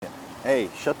Hey,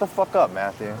 shut the fuck up,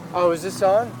 Matthew. Oh, is this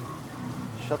on?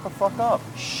 Shut the fuck up.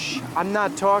 Shh, I'm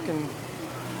not talking.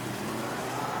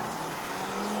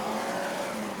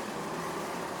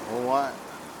 Well, what?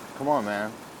 Come on,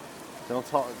 man. Don't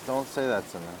talk. Don't say that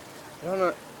to me. I don't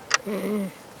know.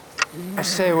 I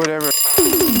say whatever.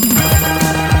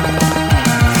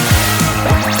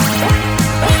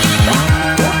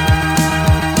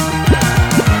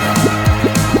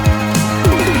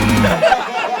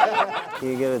 Can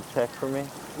you get a check for me?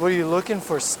 What are you looking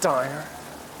for, Steiner?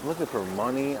 I'm looking for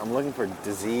money. I'm looking for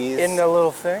disease. In the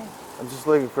little thing? I'm just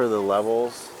looking for the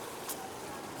levels.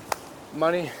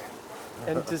 Money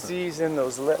and disease in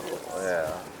those levels.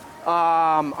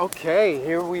 Yeah. Okay,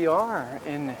 here we are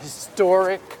in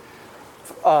historic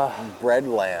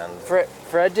Breadland.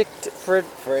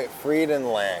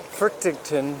 Friedenland.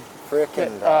 Fredericton,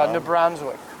 Frickin' New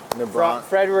Brunswick.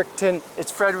 Fredericton,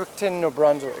 it's Fredericton, New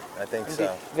Brunswick. I think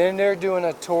so. Then they're doing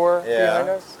a tour behind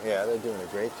us. Yeah, they're doing a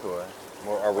great tour.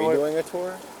 Well, are we doing a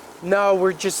tour? No,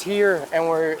 we're just here and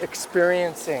we're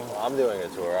experiencing. Well, I'm doing a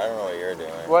tour. I don't know what you're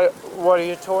doing. What are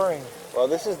you touring? Well,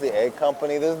 this is the egg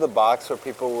company. This is the box where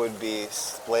people would be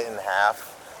split in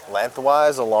half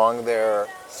lengthwise along their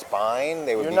spine.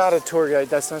 They would You're not a tour guide.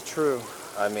 That's not true.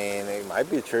 I mean, it might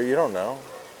be true. You don't know.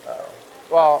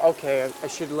 Well, okay, I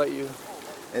should let you.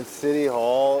 And City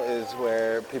Hall is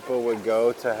where people would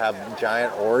go to have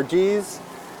giant orgies.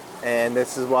 And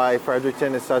this is why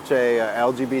Fredericton is such a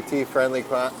LGBT-friendly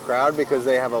crowd, because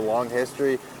they have a long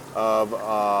history of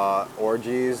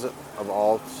orgies of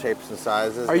all shapes and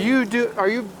sizes. Are you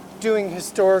doing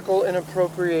historical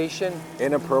inappropriation?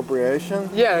 Inappropriation?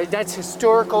 Yeah, that's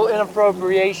historical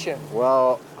inappropriation.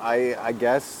 Well, I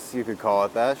guess you could call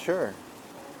it that. Sure.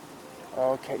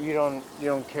 Okay, you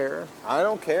don't care? I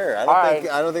don't care.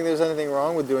 I don't think there's anything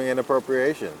wrong with doing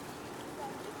inappropriation.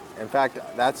 In fact,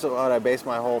 that's what I base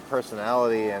my whole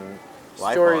personality and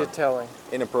life on. Storytelling.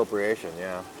 Inappropriation,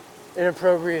 yeah.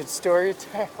 Inappropriate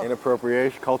storytelling.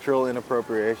 Inappropriation, cultural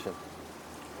inappropriation.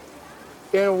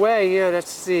 In a way, yeah,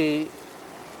 that's the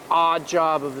odd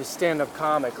job of a stand-up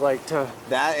comic, like to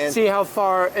see how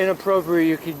far inappropriate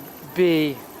you could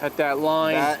be at that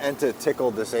line. That and to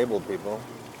tickle disabled people.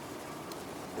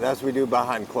 That's what we do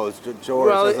behind closed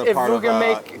doors as a part of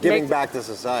giving back to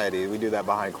society. We do that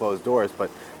behind closed doors, but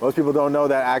most people don't know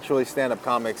that actually stand-up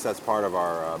comics, that's part of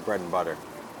our bread and butter.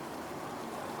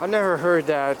 I've never heard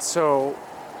that, so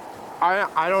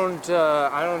I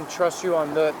don't trust you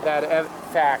on that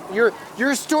fact. Your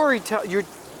storytelling. You're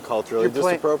culturally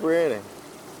disappropriating.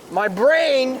 My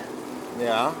brain.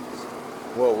 Yeah.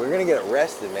 Whoa, we're gonna get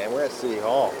arrested, man. We're at City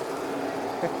Hall.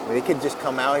 They could just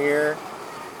come out here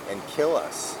and kill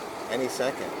us any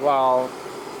second. Well,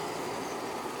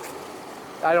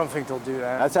 I don't think they'll do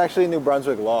that. That's actually New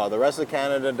Brunswick law. The rest of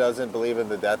Canada doesn't believe in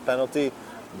the death penalty,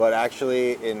 but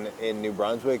actually in New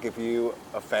Brunswick, if you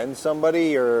offend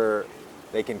somebody,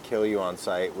 they can kill you on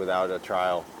sight without a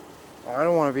trial. I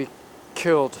don't want to be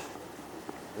killed.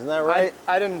 Isn't that right?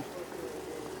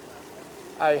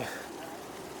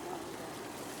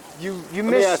 You Let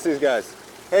me ask these guys.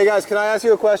 Hey guys, can I ask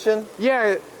you a question?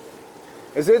 Yeah.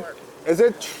 Is it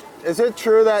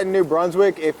true that in New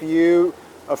Brunswick, if you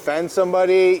offend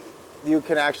somebody, you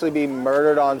can actually be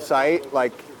murdered on sight,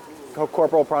 like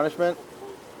corporal punishment?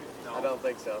 No. I don't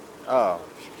think so. Oh.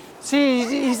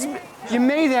 See, you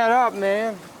made that up,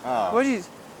 man. Oh. What is?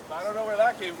 I don't know where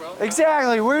that came from.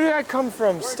 Exactly. Where did that come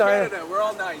from, We're Steiner? Canada. We're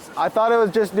all nice. I thought it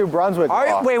was just New Brunswick.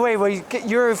 Wait.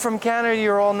 You're from Canada.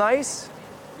 You're all nice.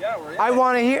 Yeah, we're. I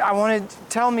want to hear. I want to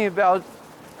tell me about.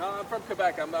 I'm from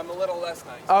Quebec. I'm a little less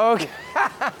nice. Oh, okay.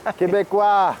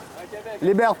 Québécois. Quebec.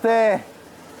 Liberté.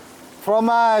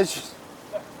 Fromage.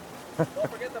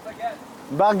 Don't forget the baguette.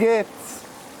 Baguette.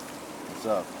 What's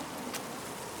up?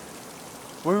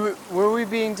 Were we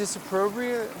being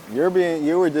disappropriate?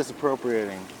 You were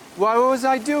disappropriating. What was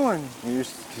I doing?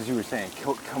 Because you were saying,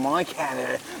 come on,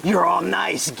 Canada, you're all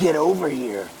nice, get over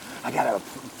here. I gotta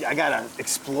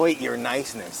exploit your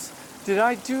niceness. Did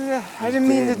I do that? I didn't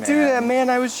mean to do that, man.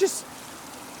 I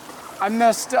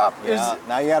messed up. Yeah,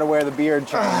 now you gotta wear the beard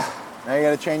chain. Now you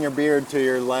gotta chain your beard to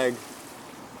your leg.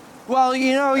 Well,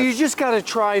 you just gotta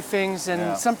try things,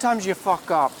 and sometimes you fuck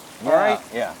up. All right?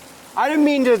 Yeah. I didn't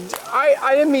mean to.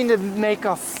 I didn't mean to make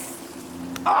a.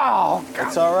 Oh, God.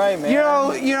 It's all right, man.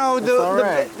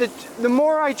 The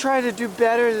more I try to do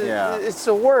better, it's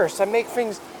the worse. I make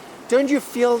things. Don't you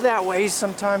feel that way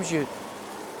sometimes?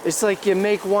 It's like you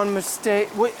make one mistake,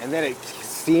 and then it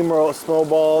steamroll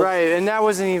snowballs. Right, and that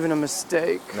wasn't even a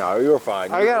mistake. No, you were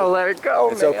fine. I gotta let it go,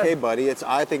 It's man. okay, buddy.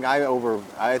 I think I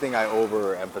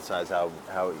overemphasize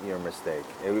how your mistake.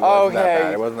 It wasn't Okay. that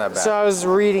bad. It wasn't that bad. So I was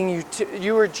reading you.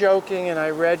 You were joking, and I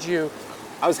read you.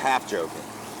 I was half joking.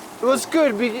 It was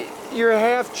good. You're a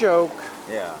half joke,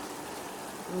 Yeah.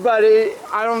 but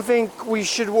I don't think we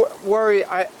should worry.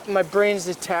 My brain's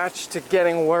attached to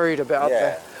getting worried about Yeah.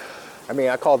 that. I mean,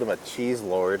 I called him a cheese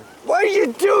lord. Why did you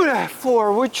do that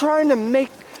for? We're trying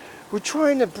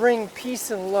to bring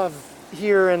peace and love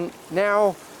here, and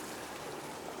now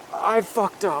I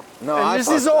fucked up. No, and I this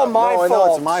fucked is all up. my fault.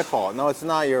 No, it's my fault. No, it's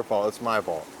not your fault. It's my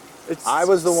fault. I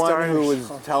was the one who was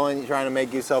trying to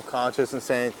make you self-conscious and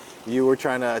saying you were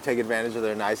trying to take advantage of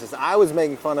their niceness. I was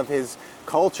making fun of his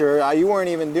culture. You weren't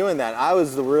even doing that. I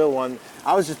was the real one.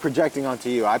 I was just projecting onto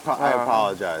you. I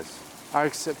apologize. I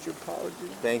accept your apology.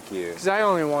 Thank you. Because I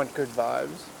only want good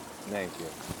vibes. Thank you.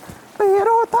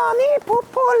 Pirotani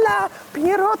pupula,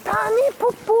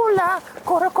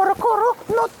 coro,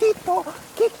 notito,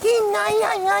 kikina,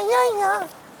 ya.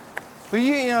 But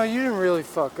you didn't really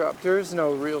fuck up. There is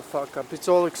no real fuck up. It's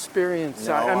all experience.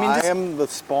 No, I am the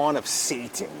spawn of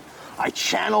Satan. I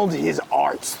channeled his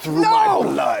arts through my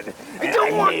blood, and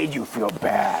I made you feel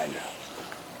bad.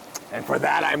 And for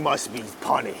that, I must be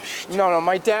punished. No,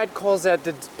 my dad calls that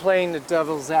playing the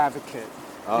devil's advocate.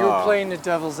 You were playing the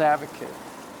devil's advocate.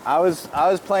 I was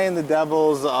playing the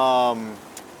devil's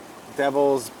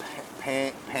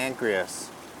pancreas.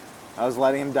 I was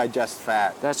letting him digest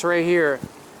fat. That's right here.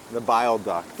 The bile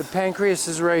duct. The pancreas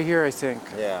is right here, I think.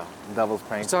 Yeah, devil's It's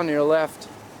pancreas. on your left.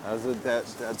 I was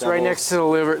It's right next to the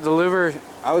liver. The liver.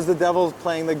 I was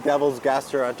playing the devil's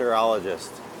gastroenterologist.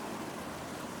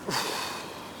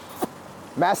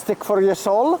 Mastic for your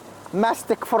soul.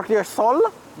 Mastic for your soul.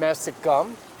 Mastic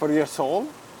gum. For your soul.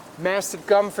 Mastic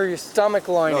gum for your stomach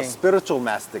No, lining. spiritual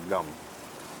mastic gum.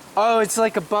 Oh, it's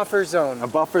like a buffer zone. A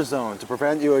buffer zone to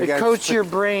prevent you It against. coats your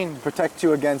brain. Protect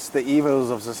you against the evils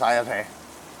of society.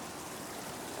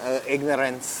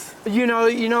 Ignorance. You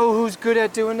know who's good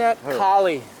at doing that? Who?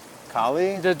 Kali,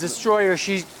 Kali? the destroyer.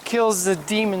 She kills the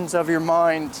demons of your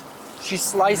mind. She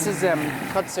slices them,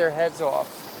 cuts their heads off.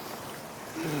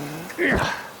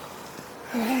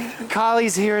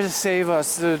 Kali's here to save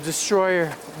us, the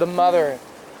destroyer, the mother.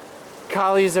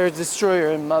 Kali's our destroyer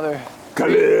and mother.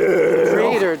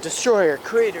 Creator, destroyer,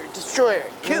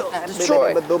 kill,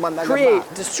 destroy, create,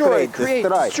 destroy, create,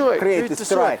 destroy, create,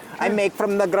 destroy. I make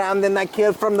from the ground and I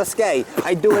kill from the sky.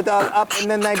 I do it all up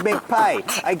and then I make pie.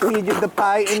 I feed you the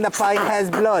pie and the pie has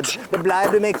blood. The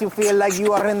blood makes you feel like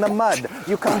you are in the mud.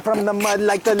 You come from the mud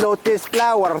like the lotus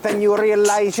flower. Then you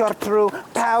realize your true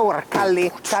power. Kali,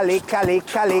 create,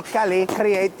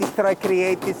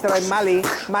 destroy,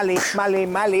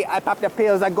 Mali. I pop the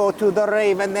pills, I go to the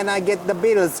rave and then I get the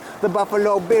Bills. The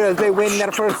Buffalo Bills, they win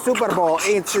their first Super Bowl.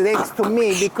 It's thanks to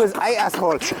me because I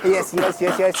asshole. Yes.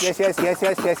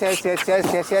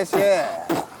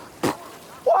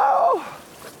 Wow.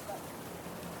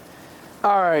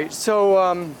 All right,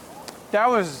 so that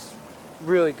was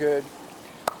really good.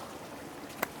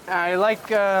 I like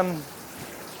the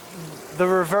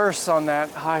reverse on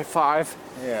that high five.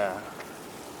 Yeah.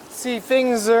 See,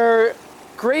 things are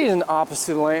great in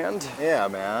opposite land. Yeah,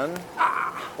 man.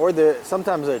 Or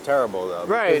sometimes they're terrible though.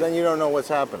 Right. Because then you don't know what's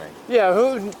happening. Yeah,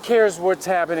 who cares what's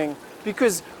happening?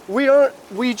 Because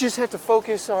we just have to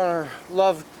focus on our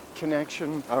love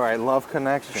connection. All right, love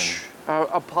connection. I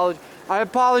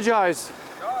apologize.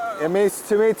 It means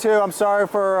to me too. I'm sorry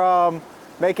for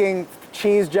making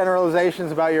cheese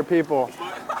generalizations about your people.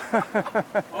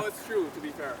 Oh, it's true, to be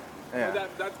fair. Yeah.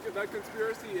 That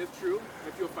conspiracy is true.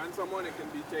 If you offend someone, it can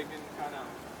be taken kind of.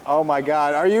 Oh my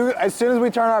God! As soon as we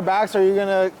turn our backs, are you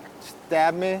gonna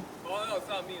stab me? Oh, no, it's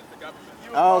not me, it's the government.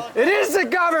 Oh, It is the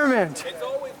government. It's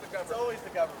always the government. It's always the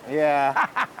government. yeah.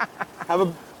 Have a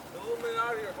The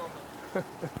Illuminati or something.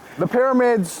 the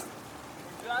pyramids,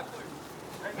 Exactly.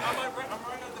 I'm right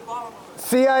at the bottom of it.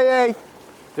 CIA.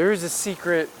 There is a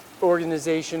secret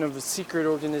organization of a secret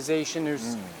organization.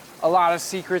 There's a lot of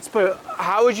secrets, but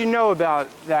how would you know about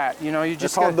that? You It's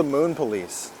just called the Moon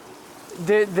Police.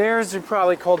 Theirs are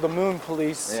probably called the Moon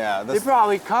Police. Yeah, they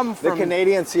probably come The from.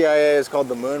 Canadian CIA is called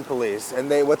the Moon Police, and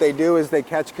what they do is they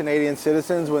catch Canadian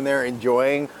citizens when they're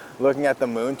enjoying looking at the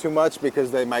moon too much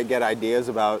because they might get ideas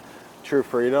about true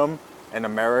freedom and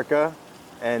America,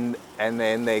 and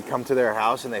then they come to their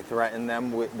house and they threaten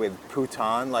them with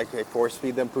Putin, like they force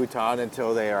feed them Putin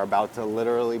until they are about to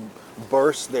literally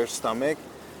burst their stomach,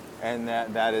 and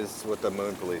that is what the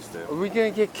Moon Police do. Are we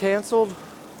gonna get canceled?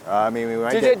 I mean, we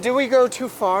might get... Did we go too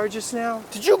far just now?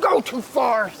 Did you go too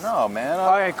far? No, man.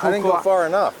 All right, cool, I didn't go far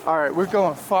enough. All right, we're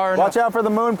going far enough. Watch out for the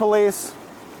moon police.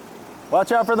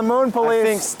 Watch out for the moon police. I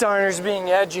think Steiner's being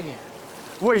edgy.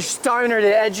 We're Steiner,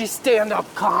 the edgy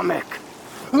stand-up comic.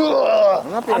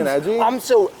 I'm not being edgy. I'm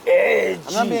so edgy.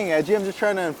 I'm not being edgy. I'm just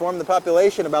trying to inform the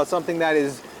population about something that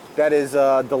is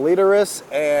deleterious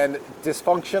and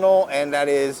dysfunctional, and that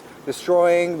is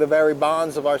destroying the very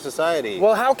bonds of our society.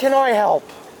 Well, how can I help?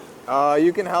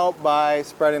 You can help by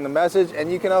spreading the message,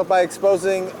 and you can help by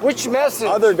exposing Which message?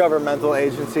 other governmental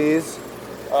agencies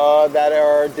that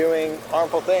are doing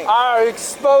harmful things.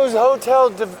 Expose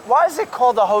hotel. Why is it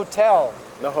called a hotel?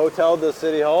 The Hotel de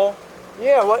City Hall?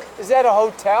 Yeah, what is that, a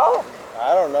hotel?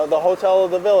 I don't know. The Hotel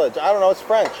of the Village. I don't know. It's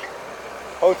French.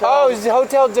 Hotel. Oh, does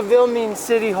Hotel de Ville mean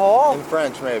City Hall? In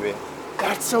French, maybe.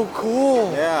 That's so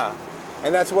cool. Yeah,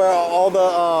 and that's where all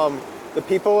the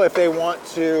people, if they want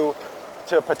to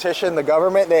petition the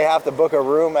government, they have to book a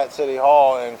room at City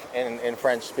Hall in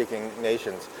French-speaking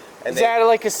nations. And Is that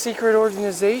like a secret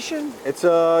organization? It's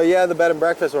the bed and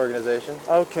breakfast organization.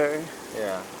 Okay.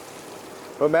 Yeah.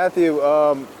 But Matthew,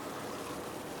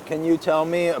 can you tell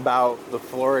me about the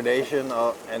fluoridation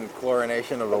and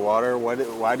chlorination of the water?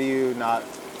 Why do you not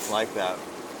like that?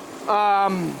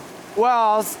 Well,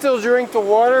 I'll still drink the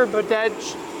water, but that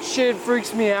shit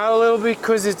freaks me out a little bit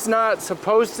because it's not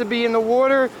supposed to be in the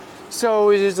water.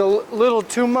 So it is a little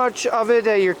too much of it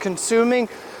that you're consuming.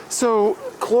 So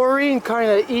chlorine kind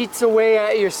of eats away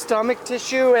at your stomach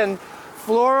tissue, and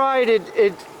fluoride,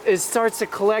 it starts to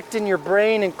collect in your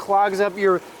brain and clogs up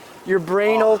your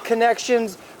brain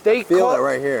connections. They feel it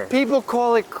right here. People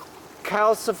call it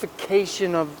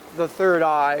calcification of the third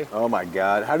eye. Oh my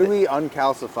God! How do we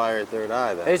uncalcify our third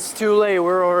eye then? It's too late.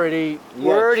 We're already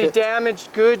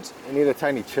damaged goods. I need a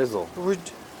tiny chisel. Do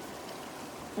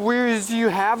you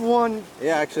have one?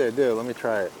 Yeah, actually I do. Let me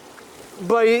try it.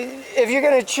 But if you're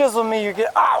gonna chisel me, you're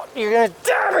gonna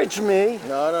damage me.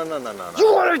 No.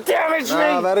 You wanna damage me?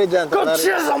 No, very gentle. Go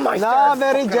chisel my No,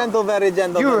 very gentle, very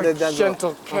gentle. You're very a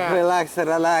gentle cat. Relax.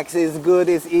 It's good,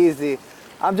 it's easy.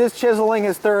 I'm just chiseling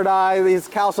his third eye. He's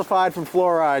calcified from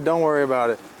fluoride. Don't worry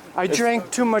about it. I drank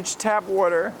too much tap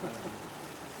water.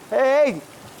 Hey,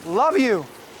 love you.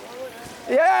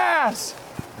 Yes.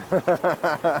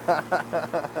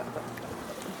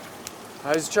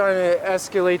 I was trying to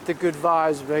escalate the good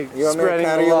vibes by You want me to spreading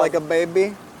carry the you love. like a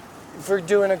baby? For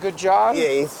doing a good job?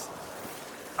 Yes.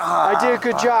 I did a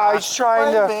good job. I was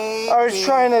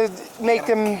trying to make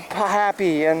them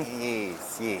happy, and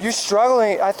Yes. you're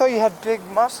struggling. I thought you had big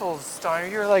muscles, Steiner.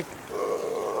 You're like,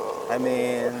 I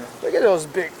mean, look at those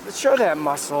big. Show that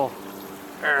muscle.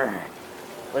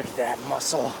 Look at that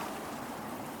muscle.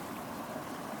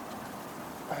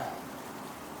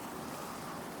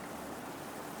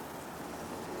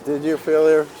 did you feel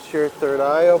your third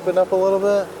eye open up a little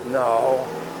bit? No.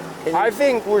 I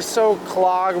think we're so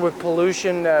clogged with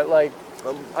pollution that, like,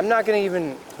 I'm not gonna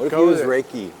even What if go you use there.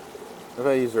 Reiki? What if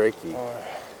I use Reiki?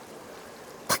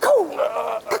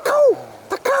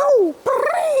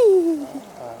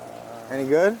 Any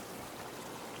good?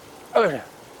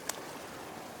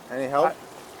 Any help?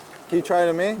 Can you try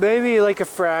to me? Maybe like a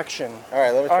fraction. All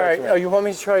right, let me try All right. to me. Oh, you want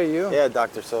me to try you? Yeah,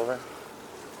 Dr. Silver.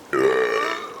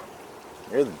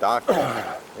 You're the doctor.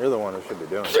 You're the one who should be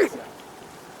doing it.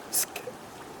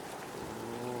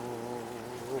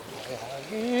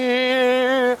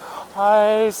 Here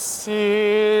I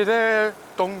see there.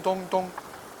 Dong dong dong.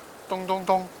 Dong dong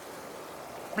dong.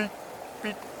 Beat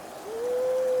beat.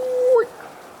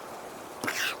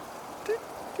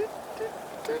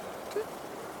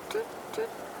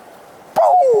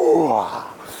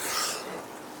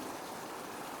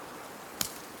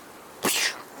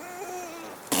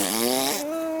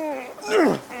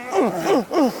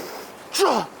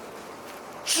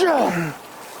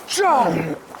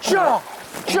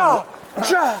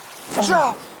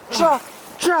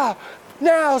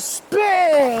 Now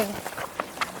spin!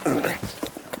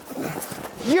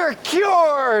 You're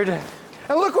cured! And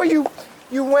look what you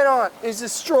went on. Is a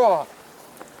straw.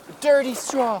 A dirty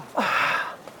straw.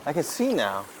 I can see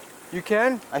now. You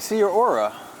can? I see your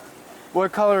aura.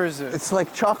 What color is it? It's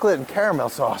like chocolate and caramel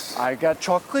sauce. I got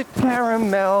chocolate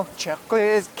caramel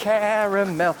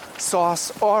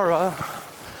sauce aura.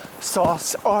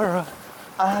 Sauce aura.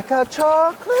 I got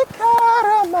chocolate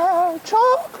caramel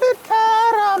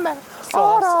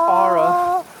Sauce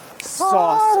aura.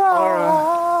 Sauce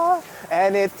aura.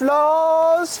 And it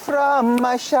flows from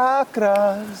my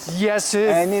chakras. Yes,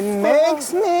 And it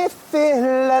makes me feel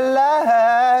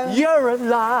alive. You're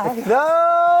alive.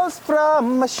 Though flows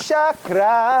from my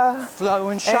chakra.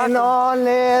 Flowing And chakra.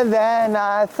 only then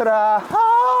I thrive.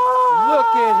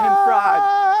 Look at him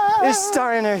thrive. It's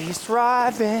Steiner, he's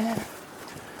thriving.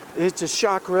 It's a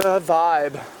chakra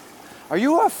vibe. Are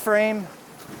you off frame?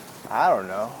 I don't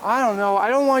know. I don't know. I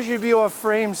don't want you to be off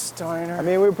frame, Steiner. I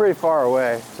mean, we're pretty far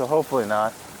away, so hopefully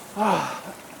not.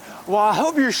 Well, I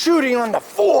hope you're shooting on the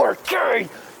 4K,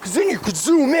 because then you could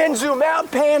zoom in, zoom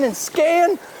out, pan and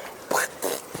scan.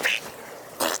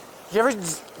 You ever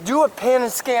do a pan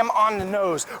and scan on the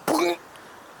nose? Boing,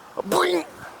 boing,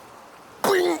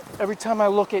 boing. Every time I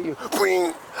look at you,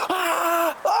 boing.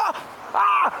 Ah, ah,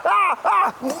 ah, ah,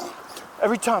 ah.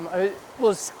 Every time I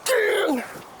will scan,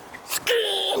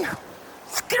 scan,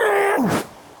 scan, Hey,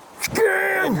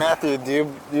 scan. Matthew, do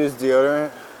you use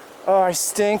deodorant? Oh, I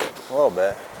stink. A little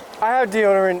bit. I have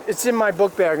deodorant. It's in my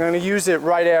book bag. I'm going to use it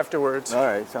right afterwards. All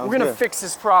right, sounds We're going to good. fix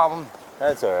this problem.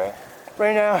 That's all right.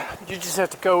 Right now, you just have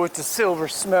to go with the silver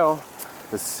smell.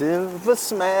 The silver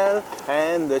smell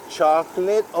and the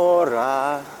chocolate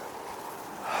aura.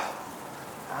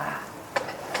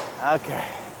 Okay.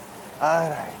 All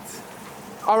right.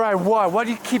 All right, what? Why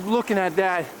do you keep looking at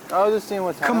that? I was just seeing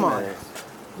what time Come on. it is.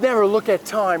 Never look at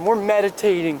time. We're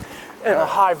meditating in a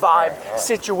high vibe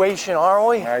situation, aren't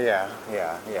we? Yeah.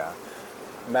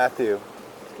 Matthew,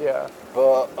 Yeah.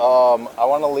 but I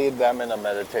want to lead them in a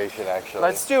meditation actually.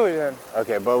 Let's do it then.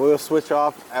 Okay, but we'll switch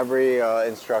off every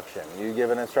instruction. You give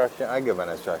an instruction, I give an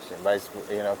instruction. But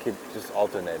keep just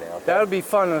alternating. Okay. That would be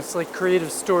fun. It's like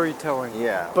creative storytelling.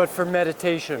 Yeah. But for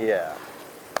meditation. Yeah.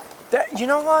 You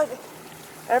know what?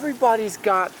 Everybody's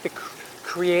got the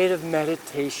creative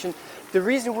meditation. The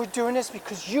reason we're doing this is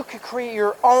because you could create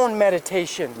your own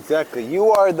meditation. Exactly.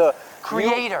 You are the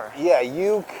Creator.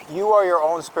 You are your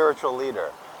own spiritual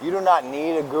leader. You do not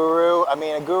need a guru. I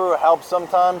mean, a guru helps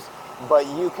sometimes, but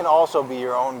you can also be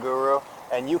your own guru,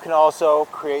 and you can also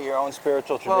create your own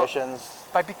spiritual traditions.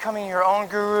 By becoming your own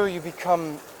guru, you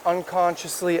become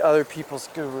unconsciously other people's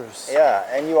gurus. Yeah,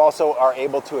 and you also are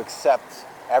able to accept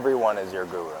everyone as your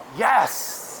guru.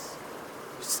 Yes!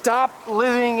 Stop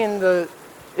living in the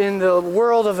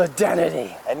world of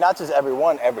identity. And not just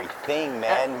everyone, everything,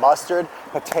 man. Mustard,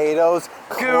 potatoes,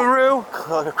 Guru.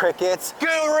 crickets,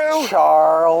 Guru.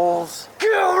 Charles,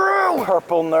 Guru.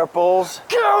 purple nurples,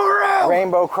 Guru.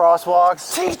 rainbow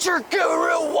crosswalks. Teacher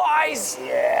Guru Wise.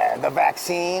 Yeah, the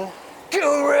vaccine.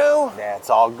 Guru. That's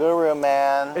all guru,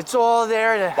 man. It's all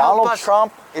there to help Donald us.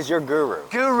 Trump is your guru.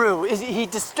 Guru, he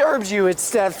disturbs you. It's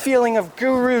that feeling of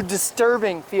guru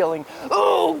disturbing feeling.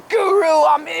 Oh, guru,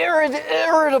 I'm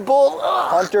irritable. Ugh.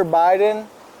 Hunter Biden.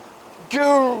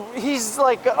 Guru, he's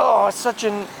like, such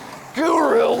a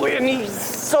guru, and he's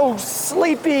so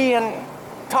sleepy and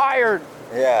tired.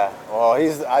 Yeah, well,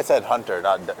 I said Hunter,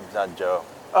 not Joe.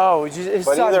 Oh, his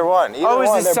But son. either one, either oh, is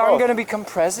one, his they're son both. going to become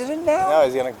president now? No,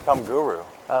 he's gonna become guru.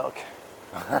 Oh, okay.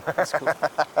 That's cool.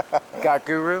 Got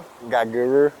guru, Got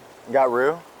guru, got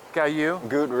Ru, got you,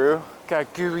 Goot Ru,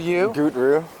 got guru you, Goot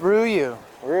Ru, Ru you.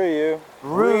 Ru you.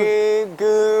 Ru. We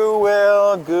goo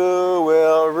will,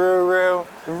 Ru Ru,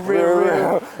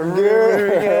 Ru Ru,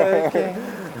 Yeah, okay.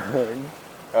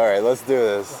 All right, let's do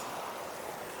this.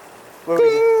 What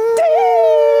was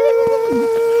it?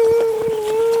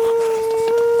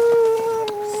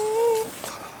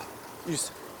 You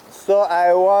s- So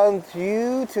I want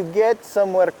you to get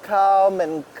somewhere calm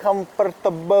and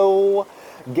comfortable.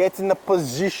 Get in a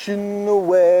position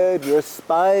where your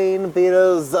spine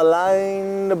feels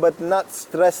aligned but not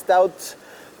stressed out.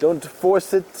 Don't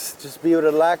force it, just be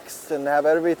relaxed and have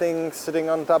everything sitting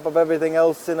on top of everything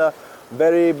else in a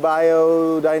very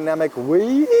biodynamic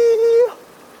way.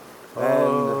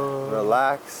 And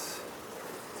relax.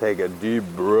 Take a deep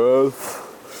breath.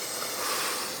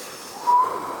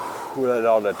 Let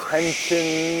all the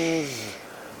tensions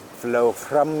flow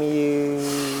from you.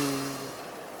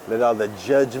 Let all the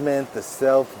judgment, the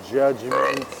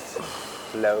self-judgment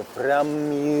flow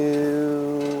from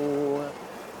you.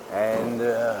 And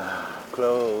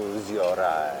close your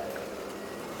eyes.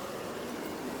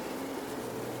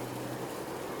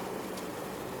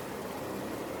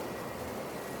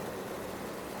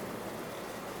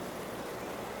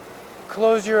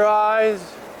 Close your eyes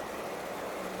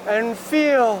and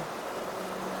feel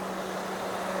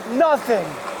nothing.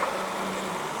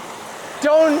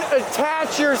 Don't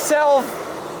attach yourself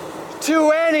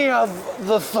to any of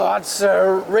the thoughts that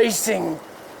are racing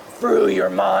through your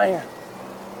mind.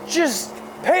 Just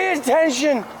pay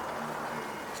attention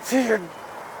to your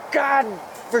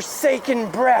God-forsaken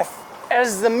breath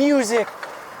as the music,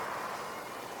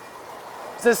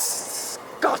 the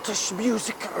Scottish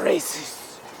music races.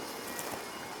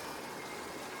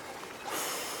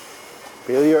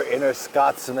 Feel your inner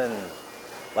Scotsman,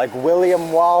 like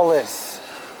William Wallace,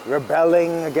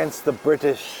 rebelling against the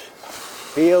British.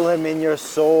 Feel him in your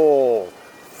soul,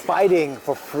 fighting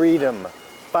for freedom,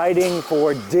 fighting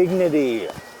for dignity,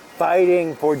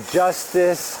 fighting for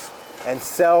justice and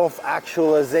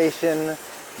self-actualization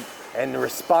and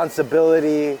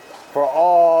responsibility for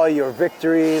all your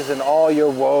victories and all your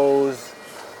woes.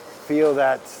 Feel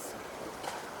that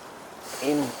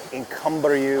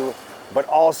encumber you, but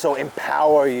also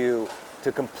empower you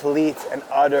to complete and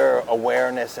utter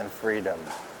awareness and freedom.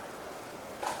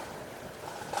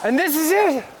 And this is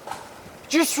it.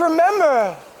 Just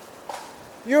remember,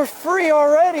 you're free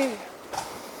already.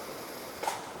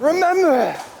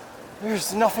 Remember,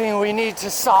 there's nothing we need to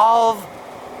solve,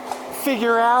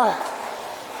 figure out.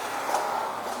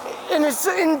 In its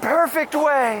imperfect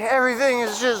way, everything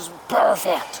is just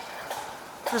perfect.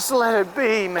 Just let it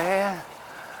be, man.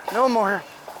 No more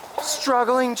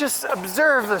struggling, just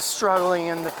observe the struggling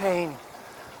and the pain.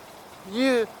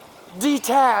 You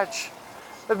detach,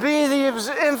 be the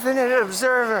infinite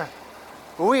observer.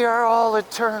 We are all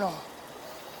eternal.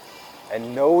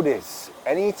 And notice,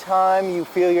 anytime you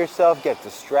feel yourself get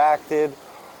distracted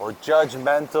or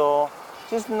judgmental,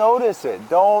 just notice it.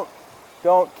 Don't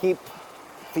keep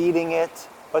feeding it,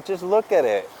 but just look at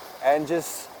it and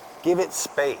just give it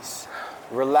space.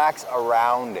 Relax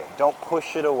around it. Don't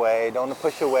push it away. Don't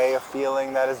push away a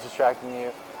feeling that is distracting you.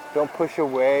 Don't push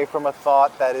away from a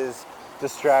thought that is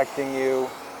distracting you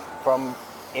from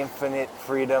infinite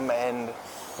freedom and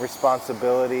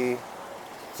responsibility.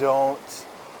 Don't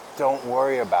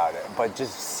worry about it, but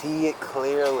just see it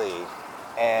clearly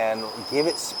and give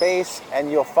it space, and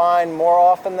you'll find more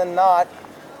often than not,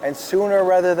 and sooner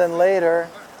rather than later,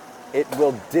 it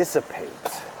will dissipate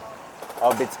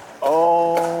of its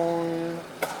own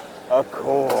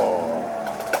accord.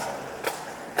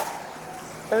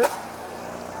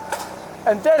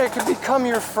 And then it can become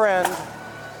your friend.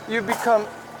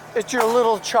 It's your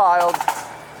little child.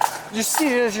 You see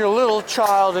it as your little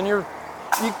child, and you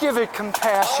give it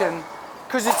compassion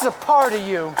because it's a part of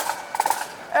you.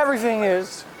 Everything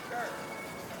is.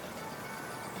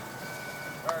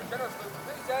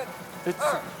 It's,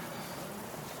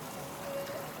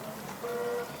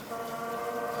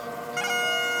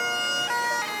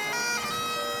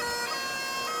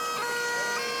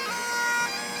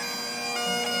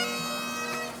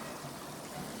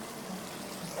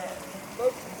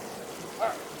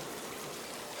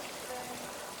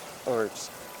 words.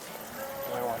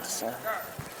 What I want to say.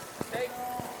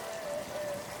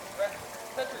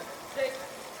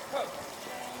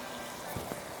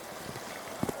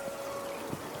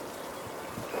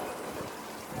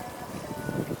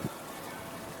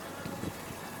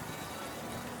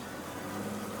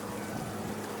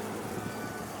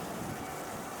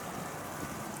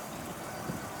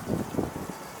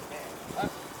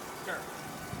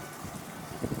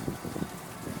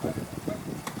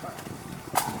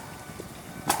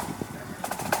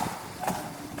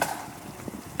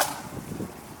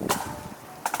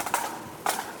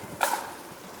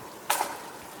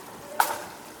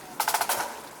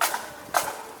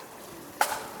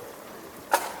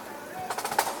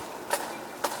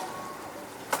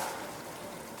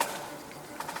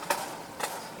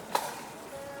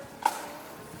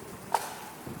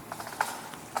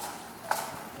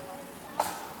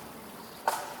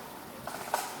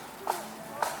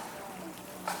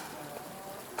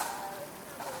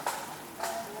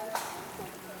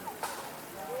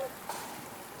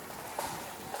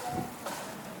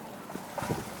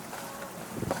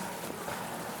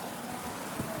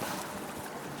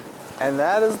 And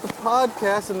that is the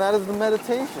podcast, and that is the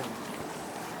meditation.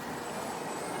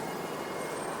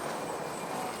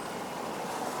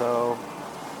 So,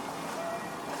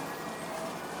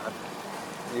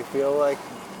 you feel like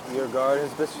your guard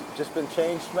has just been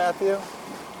changed, Matthew?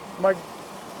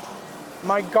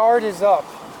 My guard is up.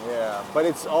 Yeah, but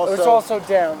it's also... It's also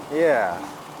down. Yeah.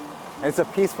 And it's a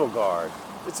peaceful guard.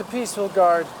 It's a peaceful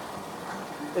guard.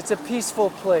 It's a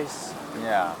peaceful place.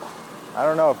 Yeah. I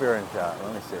don't know if you're in shot.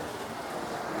 Let me see.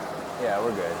 Yeah,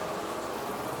 we're good.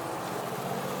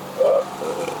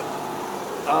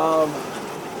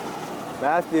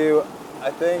 Matthew, I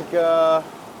think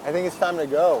it's time to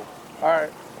go. All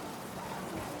right.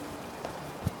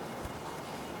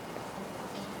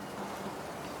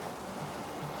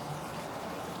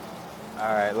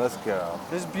 All right, let's go.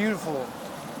 This is beautiful.